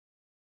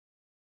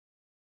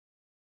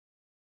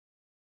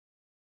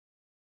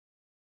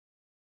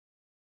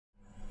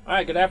All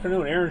right, good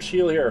afternoon. Aaron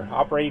Scheel here,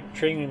 Operating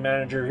Training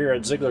Manager here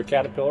at Ziegler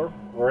Caterpillar.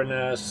 We're in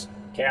this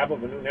cab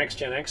of a new Next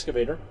Gen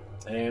Excavator,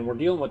 and we're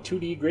dealing with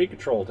 2D grade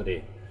control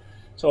today.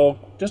 So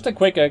just a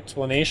quick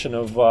explanation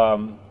of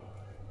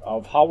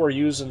how we're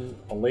using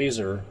a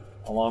laser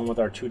along with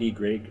our 2D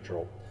grade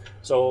control.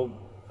 So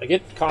I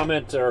get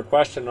comment or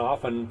question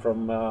often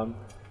from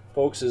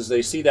folks is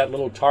they see that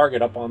little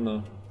target up on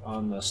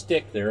the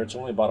stick there. It's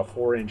only about a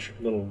 4-inch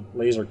little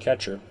laser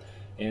catcher,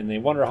 and they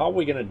wonder how are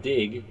we going to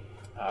dig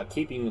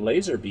keeping the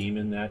laser beam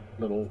in that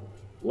little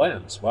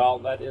lens. Well,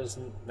 that is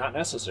not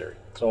necessary.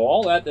 So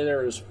all that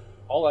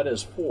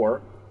is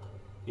for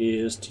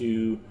is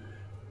to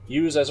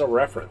use as a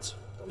reference.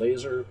 The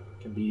laser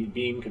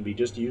beam can be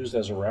just used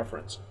as a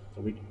reference.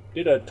 So we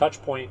did a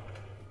touch point,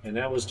 and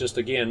that was just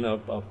again a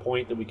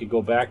point that we could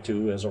go back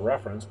to as a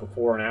reference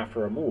before and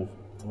after a move.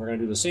 And we're going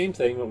to do the same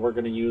thing, but we're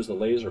going to use the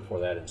laser for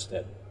that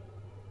instead.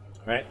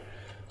 All right.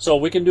 So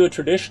we can do a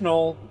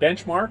traditional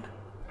benchmark.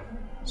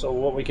 So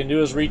what we can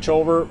do is reach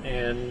over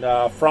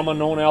and from a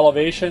known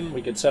elevation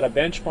we could set a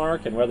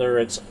benchmark, and whether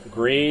it's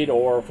grade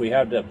or if we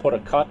had to put a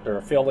cut or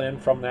a fill in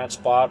from that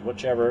spot,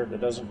 whichever, it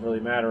doesn't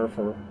really matter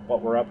for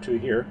what we're up to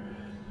here.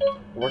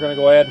 We're going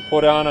to go ahead and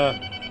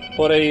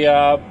put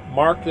a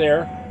mark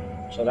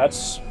there. So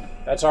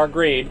that's our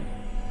grade.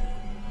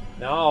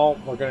 Now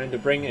we're going to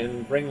bring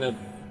the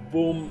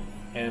boom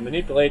and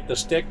manipulate the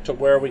stick to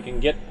where we can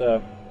get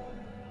the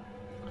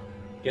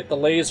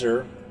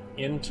laser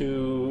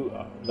into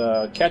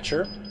the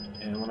catcher,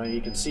 and when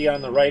you can see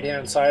on the right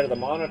hand side of the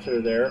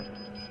monitor there,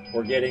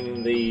 we're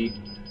getting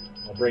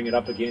I'll bring it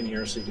up again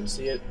here so you can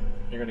see it.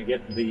 You're going to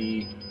get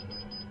the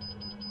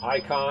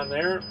icon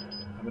there.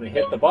 I'm going to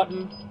hit the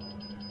button.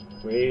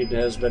 Grade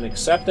has been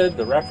accepted,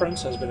 the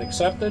reference has been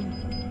accepted.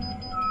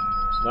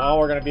 So now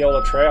we're going to be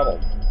able to travel.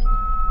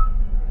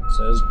 It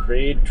says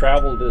grade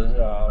traveled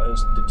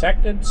is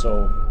detected,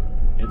 so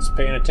it's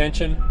paying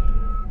attention,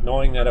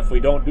 knowing that if we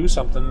don't do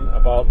something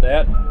about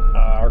that,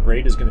 our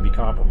grade is going to be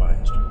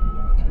compromised.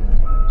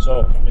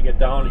 So we get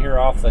down here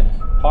off the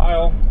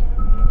pile,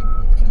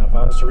 and if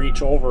I was to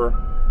reach over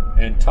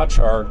and touch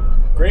our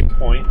grade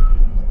point,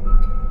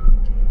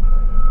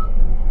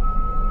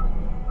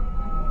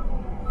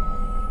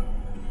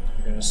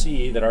 you're going to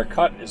see that our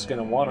cut is going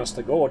to want us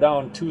to go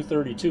down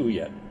 232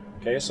 yet.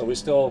 Okay, so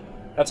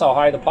that's how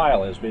high the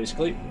pile is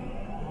basically.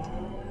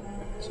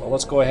 So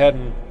let's go ahead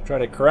and try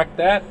to correct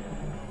that.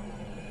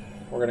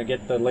 We're going to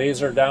get the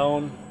laser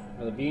down,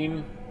 the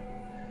beam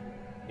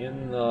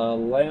in the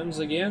lens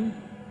again.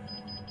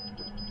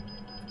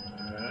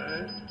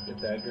 Alright,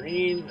 get that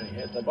green, I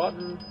hit the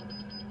button.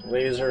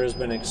 Laser has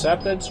been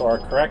accepted, so our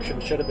correction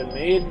should have been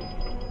made.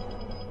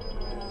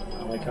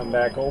 Now we come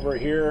back over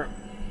here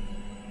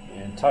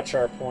and touch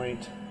our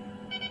point,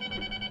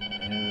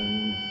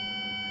 and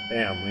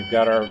bam, we've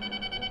got our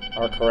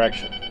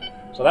correction.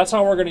 So that's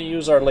how we're going to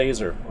use our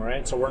laser.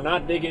 Alright, so we're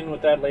not digging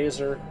with that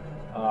laser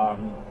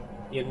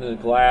in the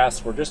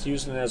glass. We're just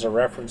using it as a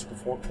reference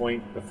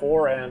point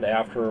before and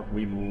after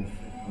we move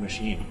the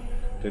machine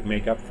to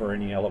make up for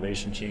any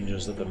elevation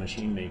changes that the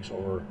machine makes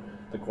over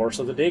the course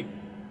of the dig.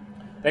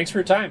 Thanks for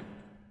your time.